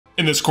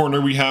In this corner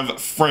we have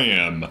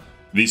Framme,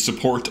 the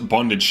support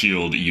bondage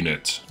shield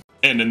unit.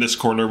 And in this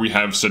corner we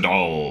have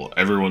Seadall,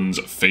 everyone's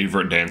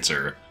favorite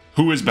dancer.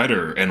 Who is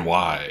better and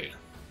why?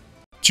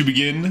 To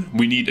begin,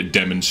 we need a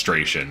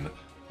demonstration.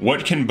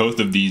 What can both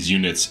of these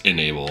units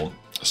enable?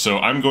 So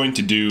I'm going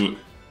to do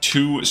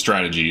two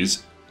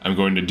strategies. I'm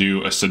going to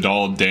do a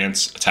Seadall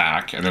dance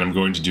attack, and then I'm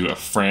going to do a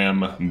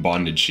Framme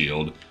bondage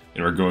shield.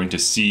 And we're going to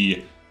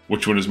see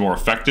which one is more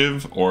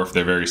effective or if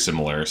they're very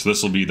similar. So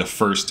this will be the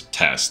first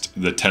test,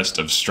 the test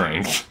of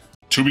strength.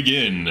 To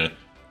begin,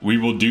 we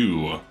will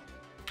do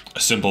a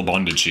simple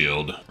bondage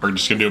shield. We're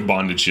just gonna do a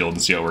bondage shield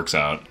and see how it works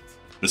out.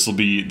 This will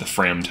be the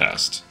Framme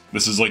test.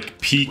 This is like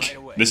peak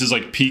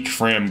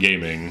Framme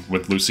gaming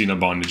with Lucina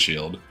bondage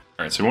shield.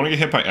 Alright, so we want to get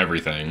hit by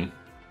everything.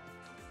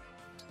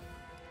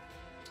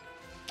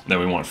 Then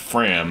we want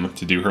Framme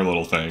to do her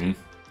little thing.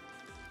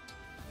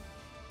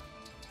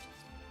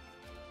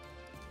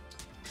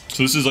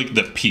 So this is like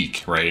the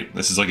peak, right?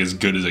 This is like as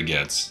good as it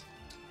gets.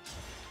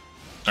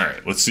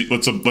 Alright, let's see,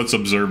 let's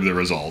observe the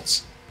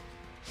results.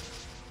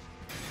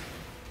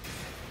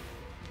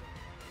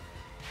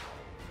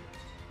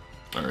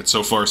 Alright,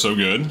 so far so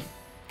good.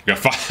 Got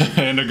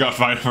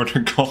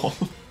 500 gold.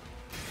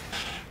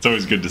 It's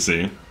always good to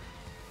see.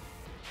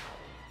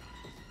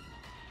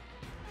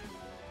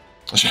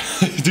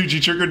 Dude,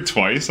 she triggered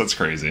twice? That's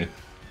crazy.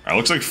 Alright,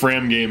 looks like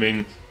Framme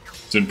Gaming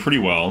is doing pretty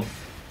well.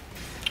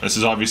 This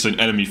is obviously an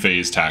enemy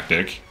phase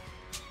tactic.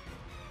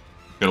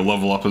 Gotta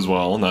level up as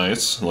well,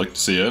 nice. I like to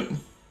see it.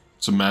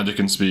 Some magic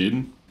and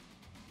speed.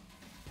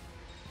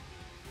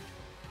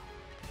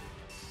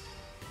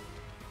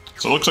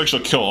 So it looks like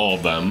she'll kill all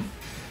of them.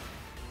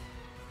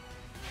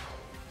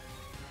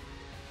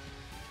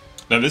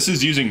 Now this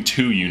is using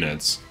 2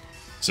 units,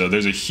 so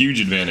there's a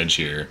huge advantage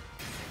here.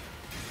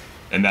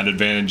 And that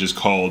advantage is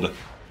called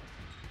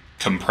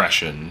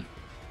compression.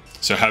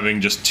 So having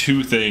just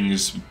 2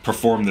 things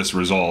perform this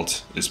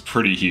result is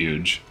pretty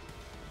huge.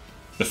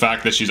 The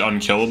fact that she's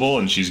unkillable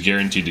and she's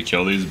guaranteed to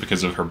kill these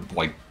because of her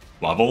like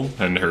level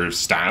and her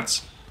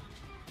stats.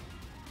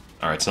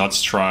 Alright, so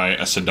let's try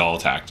a Seadall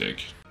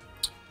tactic.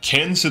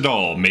 Can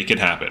Seadall make it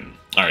happen?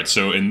 Alright,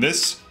 so in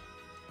this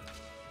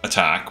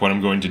attack, what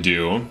I'm going to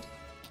do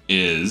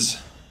is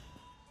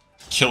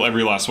kill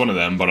every last one of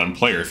them, but on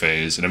player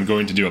phase, and I'm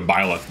going to do a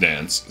Byleth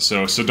dance.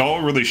 So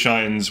Seadall really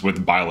shines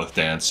with Byleth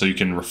dance, so you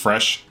can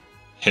refresh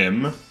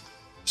him.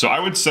 So I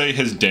would say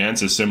his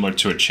dance is similar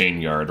to a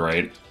chain guard,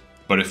 right?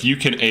 But if you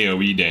can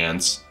AoE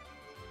dance,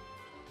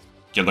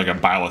 get like a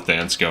Byleth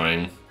dance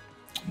going,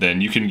 then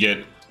you can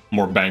get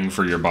more bang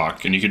for your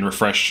buck, and you can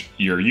refresh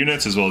your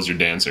units as well as your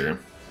dancer.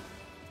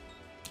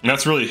 And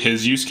that's really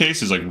his use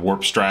case, is like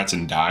warp strats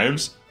and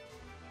dives.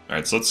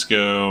 Alright, so let's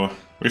go.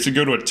 We have to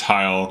go to a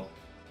tile.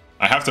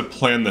 I have to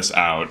plan this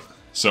out.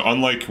 So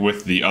unlike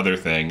with the other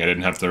thing, I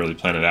didn't have to really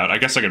plan it out. I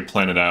guess I could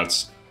plan it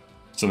out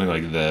something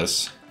like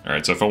this.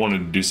 Alright, so if I wanted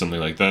to do something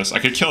like this, I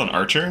could kill an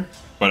archer,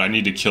 but I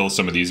need to kill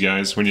some of these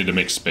guys. We need to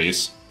make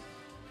space.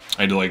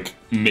 I need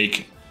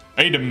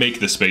to make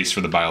the space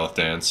for the Byleth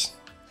dance.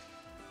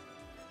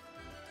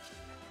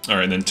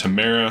 Alright, then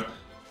Tamara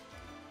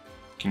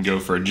can go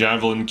for a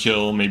javelin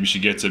kill. Maybe she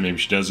gets it, maybe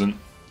she doesn't.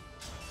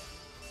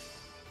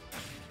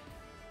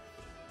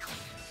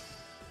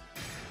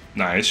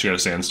 Nice, she got a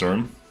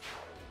sandstorm.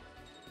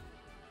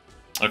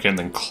 Okay, and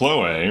then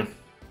Chloe.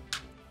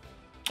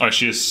 Oh,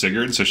 she is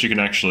Sigurd, so she can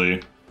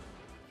actually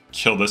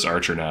kill this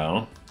archer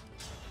now.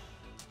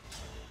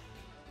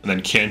 And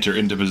then canter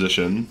into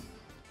position.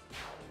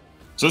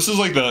 So this is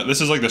like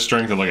the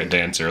strength of like a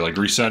dancer, like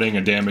resetting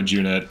a damage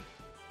unit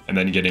and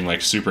then getting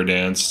like super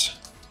danced.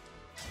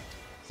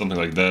 Something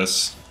like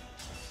this.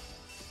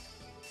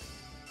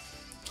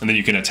 And then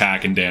you can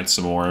attack and dance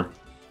some more.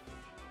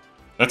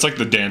 That's like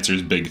the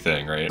dancer's big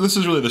thing, right? This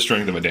is really the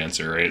strength of a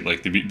dancer, right?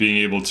 Like being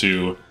able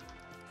to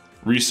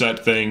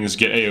reset things,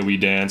 get AoE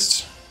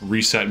danced,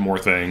 reset more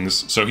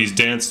things. So he's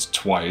danced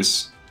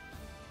twice.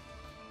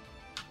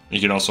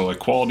 You can also like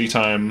quality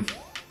time.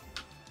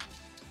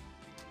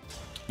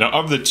 Now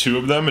of the 2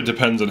 of them, it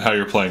depends on how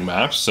you're playing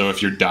maps. So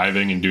if you're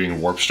diving and doing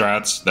warp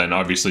strats, then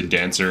obviously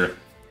dancer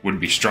would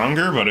be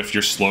stronger. But if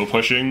you're slow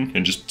pushing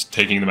and just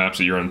taking the maps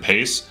at your own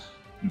pace,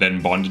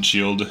 then bondage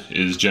shield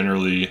is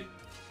generally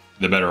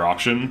the better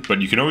option, but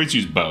you can always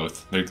use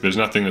both. There's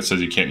nothing that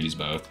says you can't use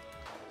both.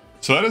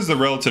 So that is the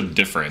relative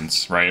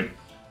difference, right?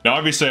 Now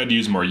obviously I had to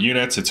use more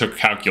units, it took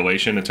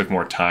calculation, it took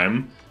more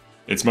time.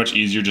 It's much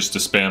easier just to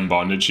spam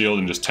bondage shield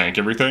and just tank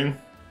everything.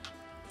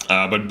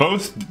 But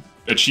both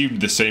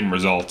achieved the same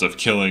result of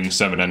killing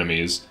 7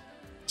 enemies.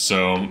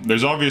 So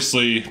there's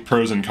obviously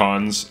pros and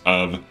cons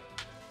of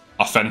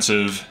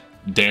offensive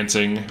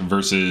dancing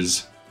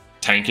versus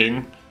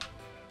tanking.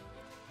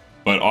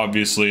 But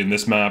obviously in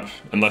this map,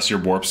 unless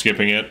you're warp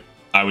skipping it,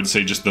 I would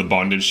say just the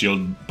bondage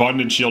shield.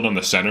 Bondage shield on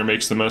the center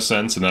makes the most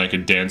sense, and then I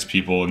could dance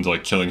people into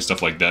like killing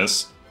stuff like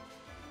this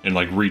and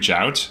like reach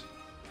out.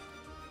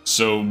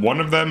 So one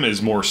of them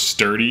is more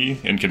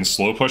sturdy and can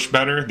slow push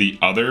better. The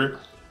other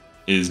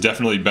is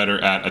definitely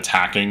better at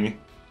attacking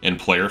in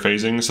player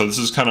phasing. So this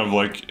is kind of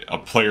like a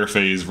player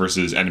phase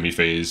versus enemy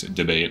phase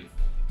debate.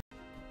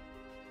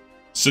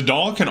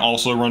 Seadall can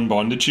also run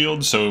Bonded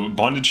Shield, so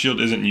Bonded Shield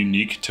isn't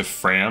unique to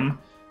Framme.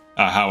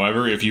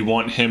 However, if you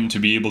want him to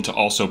be able to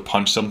also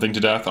punch something to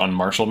death on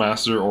Martial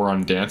Master or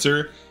on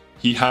Dancer,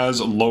 he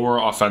has lower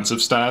offensive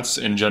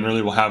stats and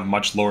generally will have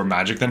much lower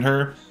magic than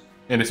her.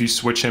 And if you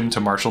switch him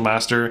to Martial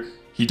Master,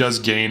 he does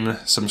gain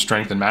some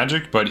strength and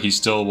magic, but he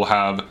still will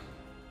have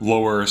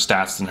lower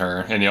stats than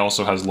her, and he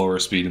also has lower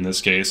speed in this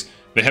case.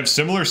 They have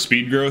similar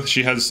speed growth.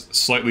 She has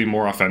slightly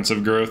more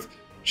offensive growth.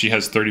 She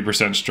has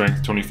 30%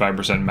 strength,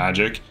 25%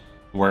 magic,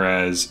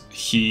 whereas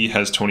he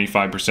has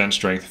 25%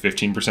 strength,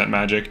 15%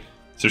 magic.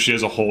 So she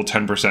has a whole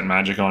 10%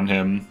 magic on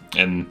him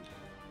and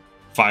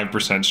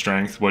 5%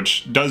 strength,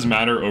 which does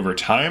matter over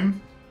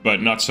time,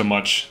 but not so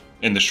much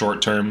in the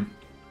short term.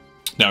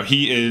 Now,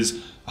 he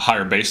is a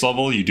higher base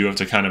level. You do have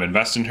to kind of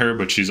invest in her,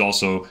 but she's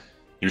also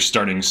your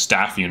starting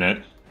staff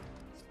unit.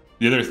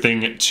 The other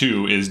thing,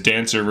 too, is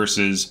Dancer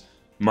versus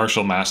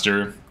Martial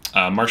Master.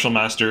 Martial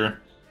Master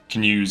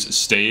can use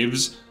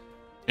staves,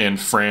 and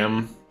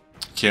Framme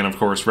can, of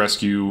course,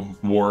 rescue,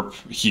 warp,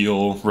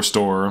 heal,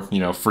 restore, you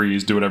know,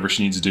 freeze, do whatever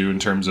she needs to do in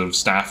terms of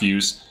staff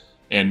use.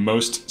 And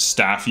most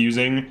staff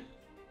using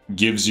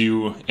gives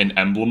you an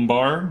emblem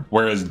bar,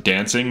 whereas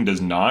dancing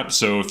does not.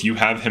 So if you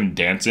have him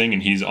dancing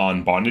and he's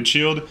on Bonded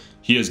Shield,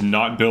 he is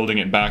not building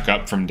it back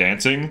up from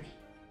dancing,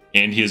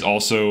 and he is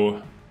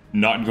also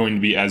not going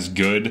to be as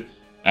good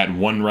at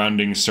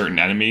one-rounding certain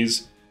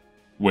enemies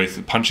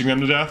with punching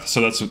them to death,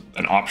 so that's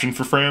an option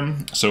for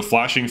Framme. So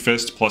Flashing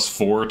Fist plus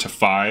 4 to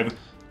 5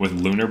 with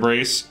Lunar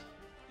Brace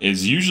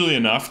is usually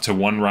enough to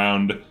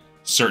one-round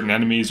certain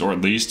enemies, or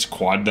at least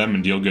quad them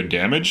and deal good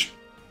damage.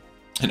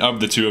 And of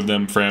the two of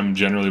them, Framme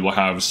generally will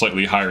have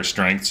slightly higher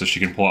strength, so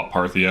she can pull out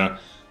Parthia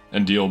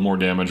and deal more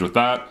damage with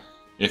that,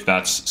 if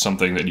that's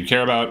something that you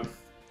care about.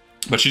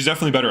 But she's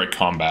definitely better at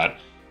combat,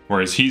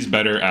 whereas he's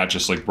better at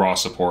just like raw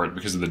support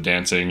because of the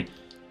dancing,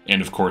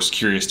 and of course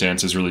Curious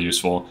Dance is really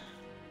useful.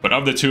 But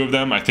of the two of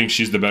them, I think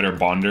she's the better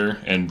bonder,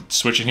 and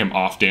switching him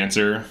off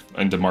Dancer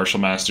into Martial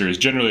Master is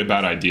generally a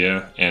bad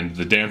idea, and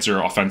the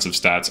Dancer offensive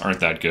stats aren't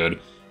that good.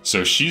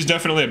 So she's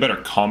definitely a better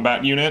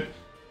combat unit,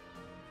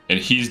 and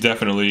he's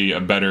definitely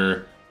a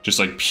better just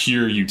like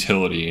pure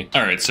utility.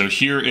 Alright, so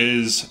here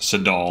is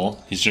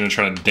Seadall. He's going to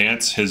try to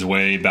dance his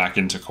way back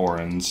into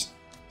Corrin's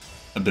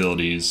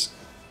abilities.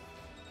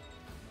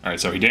 Alright,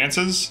 so he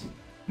dances,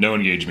 no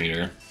engage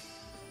meter.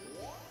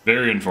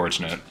 Very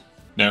unfortunate.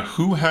 Now,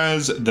 who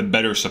has the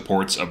better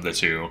supports of the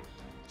two?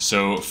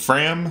 So,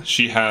 Framme,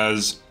 she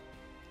has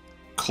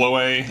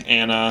Chloe,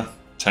 Anna,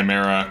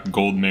 Chimera,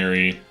 Gold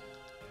Mary.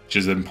 She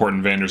has the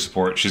important Vander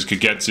support. She's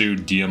Kagetsu,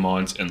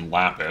 Diamant, and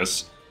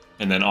Lapis.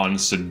 And then on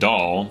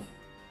Seadall,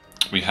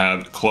 we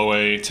have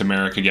Chloe,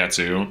 Chimera,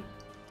 Kagetsu,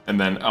 and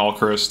then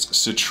Alchrist,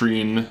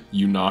 Citrine,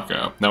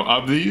 Yunaka. Now,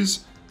 of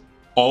these,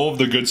 all of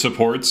the good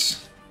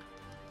supports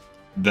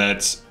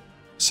that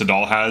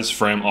Seadall has,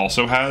 Framme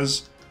also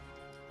has.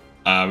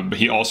 But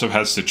he also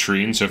has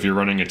Citrine, so if you're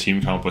running a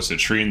team comp with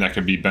Citrine, that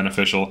could be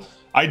beneficial.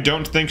 I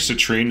don't think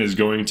Citrine is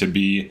going to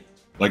be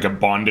like a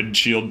Bonded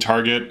Shield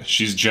target.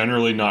 She's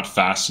generally not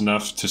fast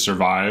enough to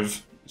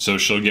survive, so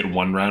she'll get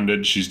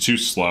one-rounded. She's too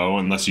slow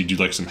unless you do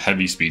like some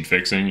heavy speed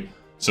fixing.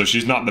 So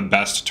she's not the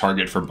best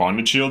target for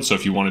Bonded Shield, so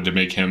if you wanted to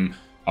make him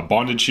a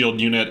Bonded Shield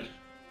unit,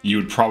 you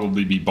would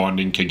probably be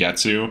bonding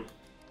Kagetsu.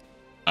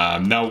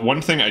 Now,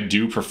 one thing I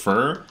do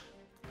prefer,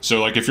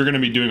 so like if you're going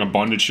to be doing a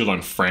Bonded Shield on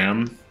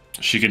Framme,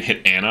 she can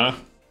hit Anna,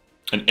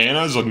 and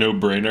Anna is a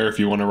no-brainer if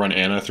you want to run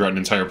Anna throughout an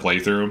entire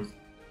playthrough.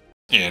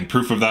 And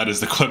proof of that is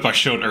the clip I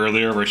showed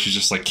earlier where she's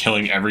just like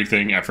killing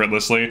everything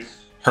effortlessly.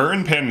 Her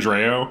and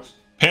Pandreo.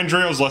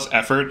 Pandreo's less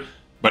effort,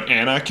 but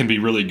Anna can be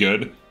really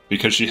good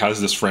because she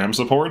has this Framme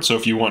support. So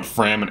if you want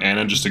Framme and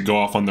Anna just to go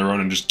off on their own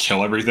and just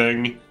kill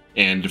everything,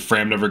 and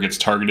Framme never gets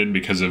targeted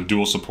because of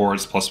dual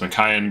supports plus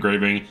Micaiah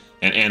engraving,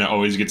 and Anna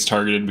always gets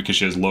targeted because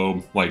she has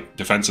low like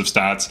defensive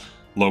stats,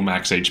 low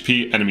max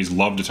HP, enemies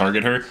love to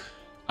target her.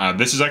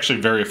 This is actually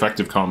a very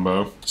effective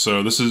combo.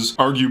 So this is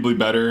arguably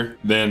better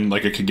than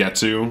like a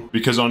Kagetsu,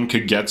 because on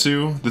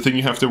Kagetsu, the thing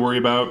you have to worry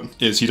about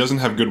is he doesn't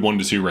have good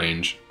 1-2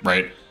 range,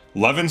 right?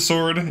 Levin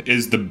Sword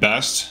is the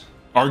best,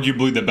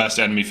 arguably the best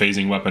enemy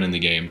phasing weapon in the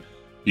game,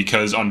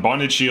 because on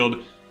Bonded Shield,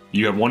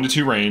 you have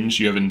 1-2 range,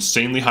 you have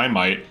insanely high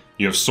might,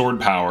 you have sword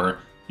power,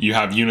 you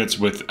have units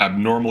with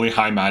abnormally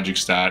high magic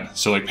stat.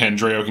 So like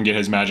Pandreo can get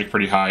his magic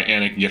pretty high,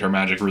 Anna can get her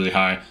magic really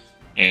high,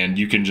 and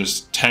you can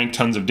just tank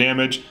tons of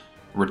damage,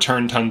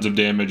 return tons of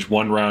damage,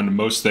 one round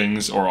most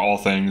things or all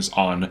things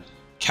on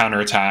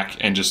counterattack,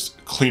 and just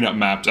clean up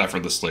maps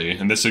effortlessly.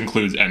 And this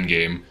includes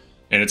endgame.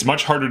 And it's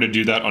much harder to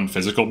do that on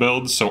physical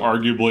builds, so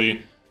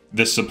arguably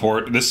this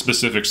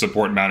specific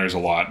support matters a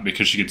lot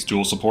because she gets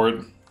dual support.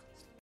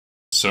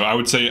 So I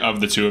would say of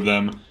the two of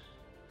them,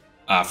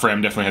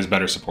 Framme definitely has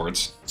better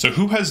supports. So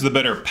who has the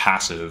better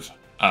passive?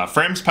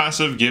 Framme's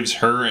passive gives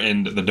her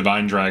and the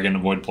Divine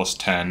Dragon Void plus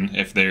 10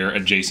 if they're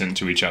adjacent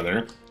to each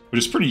other, which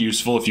is pretty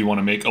useful if you want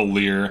to make a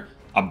Leer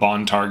a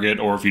bond target,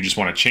 or if you just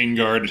want a chain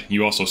guard,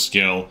 you also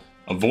scale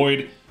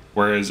Avoid.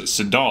 Whereas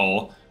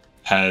Seadall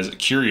has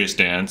Curious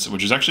Dance,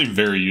 which is actually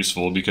very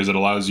useful because it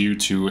allows you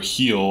to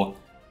heal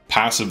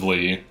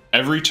passively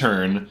every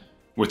turn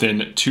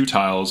within 2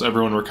 tiles.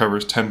 Everyone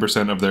recovers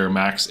 10% of their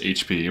max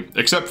HP,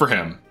 except for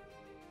him.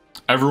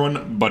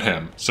 Everyone but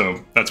him.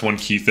 So that's one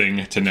key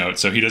thing to note.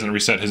 So he doesn't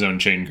reset his own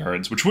chain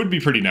guards, which would be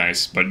pretty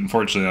nice, but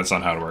unfortunately that's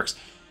not how it works.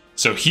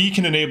 So he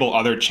can enable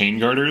other chain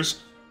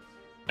guarders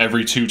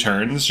every 2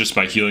 turns just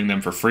by healing them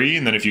for free,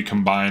 and then if you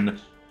combine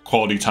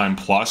Quality Time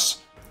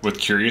Plus with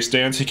Curious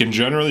Dance, he can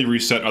generally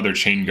reset other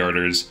chain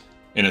guarders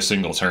in a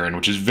single turn,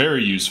 which is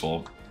very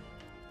useful.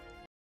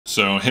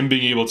 So him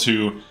being able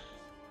to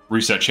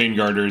reset chain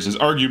guarders is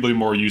arguably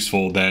more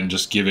useful than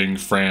just giving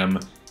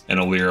Framme and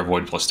Alir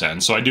Avoid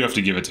 +10, so I do have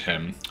to give it to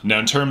him. Now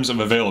in terms of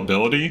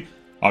availability,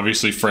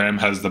 obviously Framme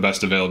has the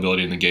best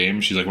availability in the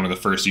game. She's like one of the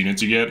first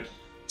units you get,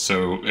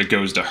 so it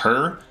goes to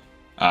her.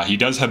 He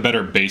does have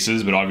better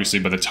bases, but obviously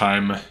by the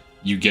time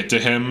you get to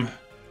him,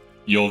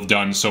 you'll have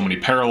done so many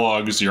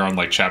paralogs, you're on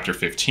like chapter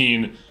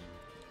 15.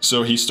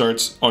 So he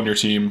starts on your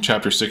team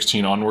chapter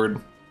 16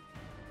 onward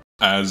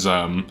as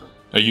a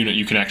unit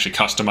you can actually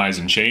customize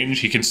and change.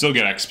 He can still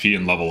get XP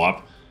and level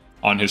up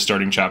on his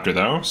starting chapter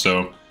though,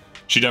 so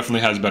she definitely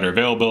has better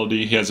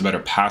availability, he has a better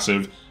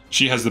passive,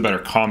 she has the better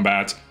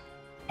combat.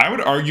 I would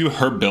argue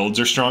her builds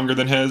are stronger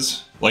than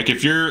his. Like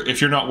if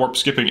you're not warp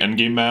skipping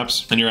endgame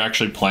maps and you're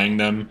actually playing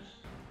them,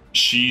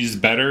 she's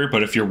better,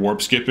 but if you're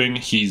warp skipping,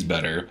 he's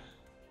better.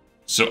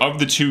 So of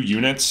the 2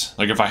 units,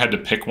 like if I had to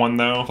pick one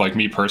though, like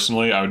me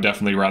personally, I would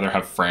definitely rather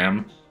have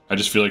Framme. I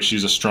just feel like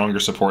she's a stronger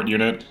support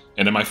unit,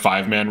 and in my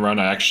 5-man run,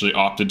 I actually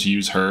opted to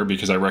use her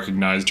because I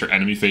recognized her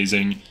enemy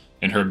phasing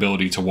and her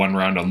ability to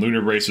 1-round on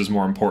Lunar Brace was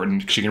more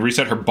important. She can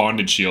reset her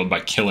bonded shield by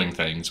killing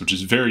things, which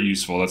is very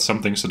useful. That's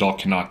something Seadall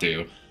cannot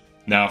do.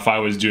 Now, if I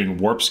was doing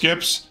warp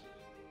skips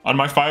on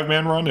my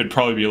 5-man run, it'd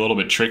probably be a little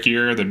bit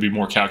trickier. There'd be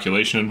more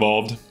calculation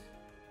involved,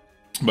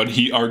 but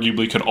he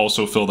arguably could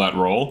also fill that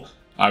role.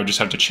 I would just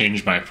have to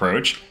change my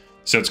approach.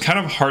 So it's kind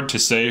of hard to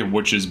say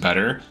which is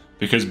better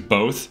because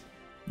both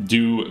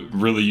do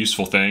really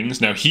useful things.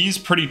 Now, he's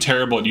pretty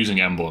terrible at using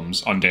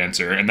emblems on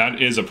Dancer, and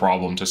that is a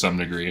problem to some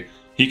degree.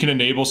 He can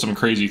enable some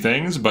crazy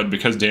things, but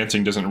because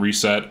dancing doesn't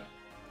reset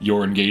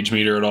your engage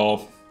meter at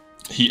all,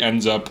 he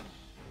ends up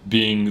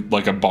being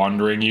like a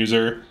bond ring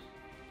user,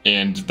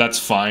 and that's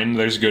fine.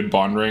 There's good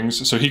bond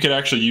rings. So he could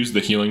actually use the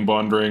healing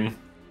bond ring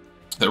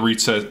that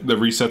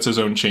resets his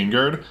own chain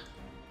guard,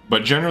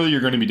 but generally you're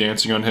going to be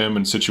dancing on him,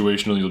 and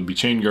situationally you'll be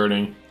chain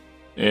guarding.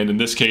 And in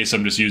this case,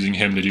 I'm just using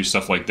him to do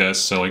stuff like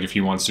this. So like if he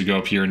wants to go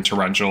up here in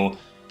Torrential,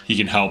 he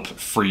can help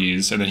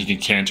freeze, and then he can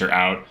canter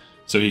out,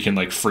 so he can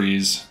like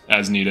freeze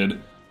as needed.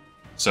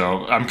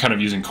 So I'm kind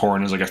of using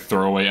Corrin as like a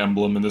throwaway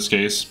emblem in this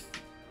case.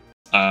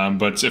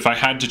 But if I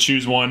had to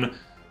choose one,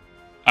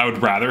 I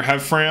would rather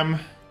have Framme.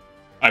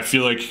 I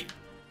feel like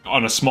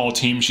on a small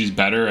team, she's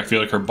better. I feel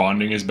like her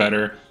bonding is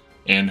better,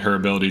 and her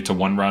ability to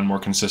 1-round more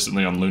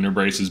consistently on Lunar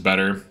Brace is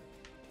better.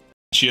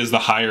 She has the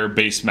higher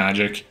base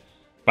magic.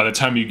 By the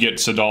time you get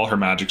Seadall, her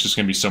magic's just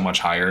going to be so much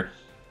higher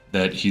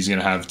that he's going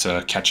to have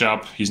to catch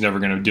up. He's never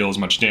going to deal as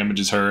much damage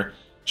as her.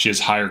 She has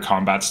higher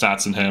combat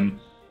stats than him.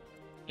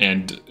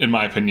 And in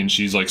my opinion,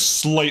 she's like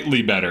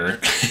slightly better.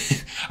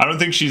 I don't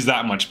think she's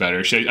that much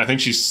better. I think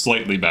she's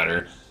slightly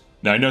better.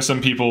 Now, I know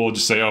some people will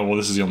just say, oh, well,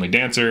 this is the only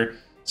dancer,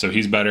 so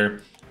he's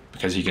better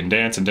because he can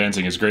dance, and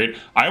dancing is great.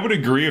 I would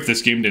agree if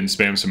this game didn't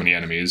spam so many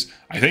enemies.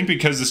 I think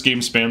because this game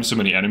spams so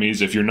many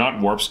enemies, if you're not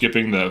warp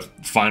skipping the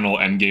final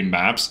endgame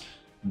maps,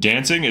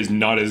 dancing is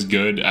not as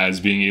good as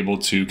being able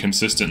to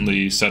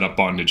consistently set up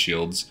bonded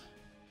shields.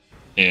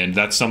 And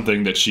that's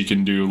something that she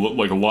can do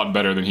like a lot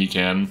better than he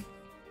can.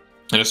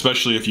 And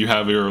especially if you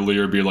have your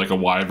Alir be like a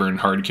Wyvern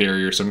hard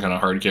carry or some kind of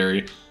hard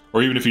carry,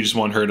 or even if you just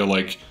want her to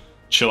like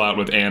chill out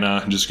with Anna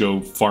and just go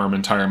farm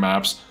entire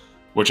maps,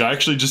 which I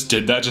actually just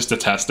did that just to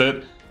test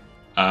it.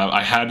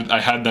 I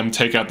had them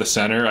take out the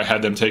center, I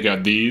had them take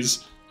out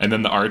these, and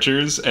then the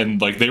archers,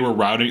 and like they were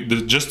routing,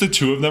 just the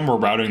 2 of them were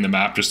routing the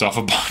map just off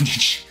a bonded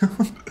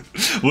shield.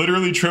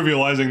 Literally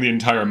trivializing the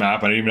entire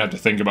map. I didn't even have to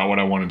think about what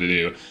I wanted to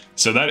do.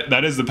 So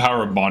that is the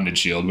power of bonded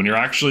shield. When you're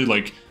actually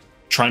like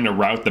trying to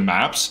route the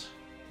maps,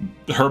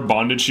 her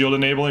bonded shield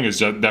enabling is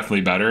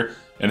definitely better.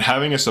 And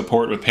having a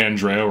support with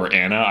Pandreo or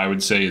Anna, I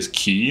would say, is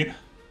key.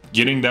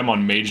 Getting them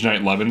on Mage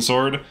Knight Levin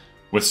Sword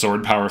with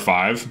Sword Power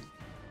 5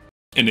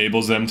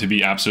 enables them to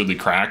be absolutely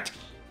cracked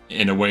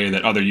in a way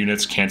that other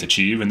units can't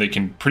achieve, and they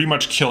can pretty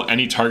much kill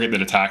any target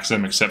that attacks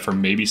them except for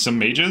maybe some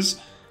mages.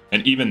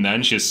 And even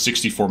then, she has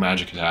 64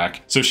 magic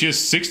attack. So she has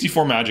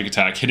 64 magic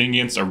attack hitting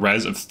against a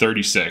res of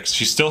 36.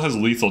 She still has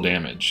lethal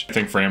damage. I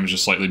think Framme is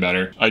just slightly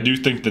better. I do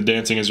think the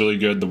dancing is really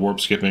good. The warp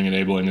skipping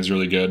enabling is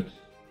really good.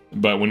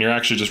 But when you're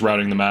actually just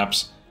routing the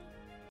maps,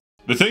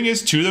 the thing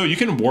is too though, you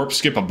can warp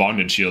skip a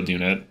bonded shield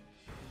unit,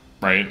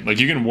 right? Like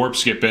you can warp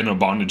skip in a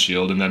bonded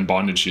shield and then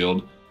bonded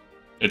shield.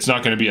 It's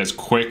not going to be as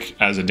quick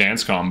as a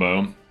dance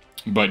combo,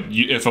 but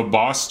if a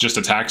boss just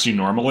attacks you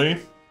normally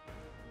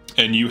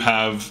and you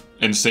have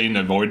insane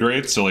avoid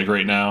rates, so like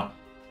right now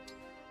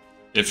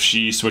if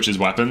she switches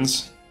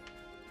weapons,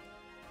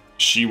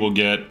 she will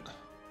get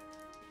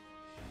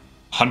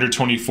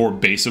 124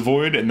 base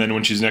avoid, and then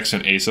when she's next to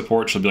an A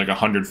support, she'll be like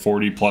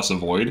 140 plus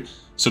avoid.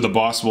 So the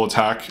boss will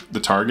attack the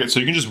target. So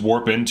you can just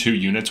warp in 2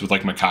 units with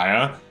like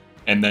Micaiah,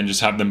 and then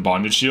just have them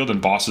bondage shield,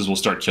 and bosses will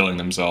start killing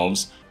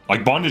themselves.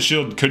 Like bondage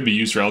shield could be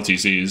used for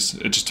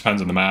LTCs. It just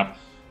depends on the map.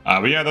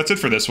 But yeah, that's it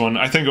for this one.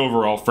 I think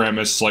overall Framme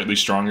is slightly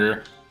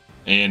stronger,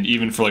 and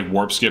even for like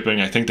warp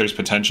skipping, I think there's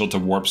potential to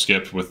warp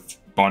skip with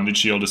bondage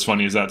shield, as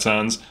funny as that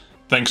sounds.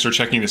 Thanks for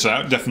checking this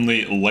out.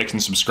 Definitely like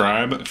and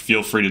subscribe.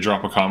 Feel free to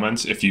drop a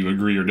comment if you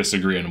agree or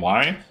disagree and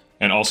why.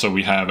 And also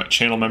we have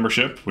channel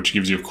membership, which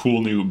gives you a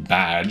cool new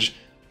badge,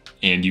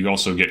 and you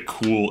also get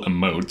cool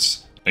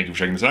emotes. Thank you for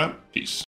checking this out. Peace.